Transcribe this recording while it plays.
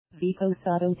Vico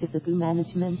Sotto to Zagu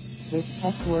management,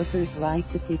 respect workers' right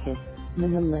to picket.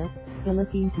 Manila,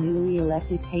 Philippines' newly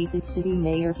elected Pasig City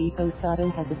Mayor Vico Sotto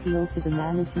has appealed to the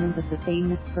management of the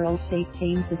famous pearl-shaped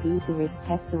chain Zagu to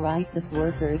respect the rights of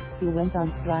workers who went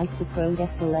on strike to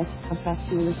protest alleged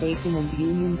contractualization and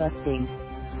union busting.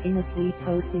 In a tweet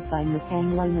posted by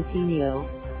Macanglan Ateneo,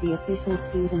 the official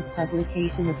student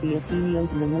publication of the Ateneo's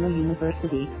Manila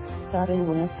University, Sotto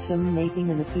was shown making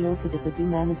an appeal to the Zagu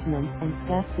management and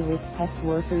staff to respect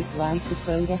workers' right to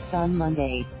protest on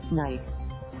Monday night.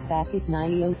 Bakit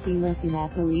niyo sila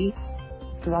pinapili?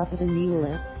 Dropita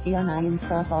nila, iyan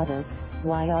sa auto.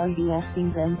 Why are you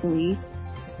asking them to leave?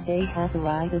 They have a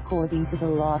right according to the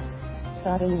law.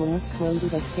 Sotto was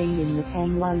quoted as saying in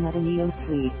Macanglan Ateneo's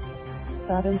tweet.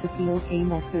 Sotto's appeal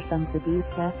came after some Zagu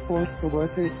staff forced the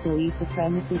workers to leave the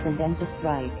premises and end the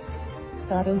strike.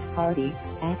 Sotto's party,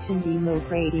 Action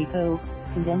Democratico,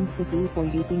 condemned Zagu for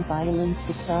using violence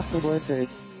to stop the workers.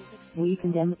 We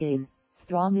condemn in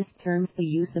strongest terms the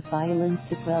use of violence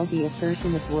to quell the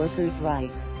assertion of workers'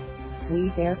 rights.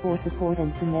 We therefore support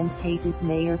and commend Pasig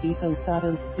Mayor Vico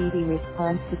Sotto's speedy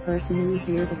response to personally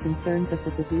hear the concerns of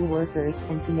the Zagu workers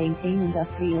and to maintain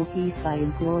industrial peace by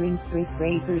imploring strike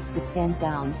breakers to stand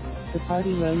down, the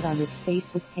party wrote on its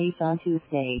Facebook page on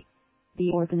Tuesday.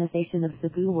 The Organization of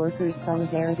Zagu Workers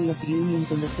Solidarity of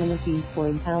Unions in the Philippines for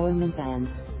Empowerment and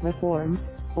Reform,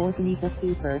 Organiza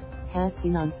Super, has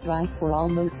been on strike for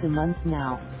almost a month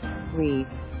now.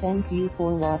 Thank you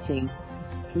for watching.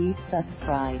 Please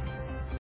subscribe.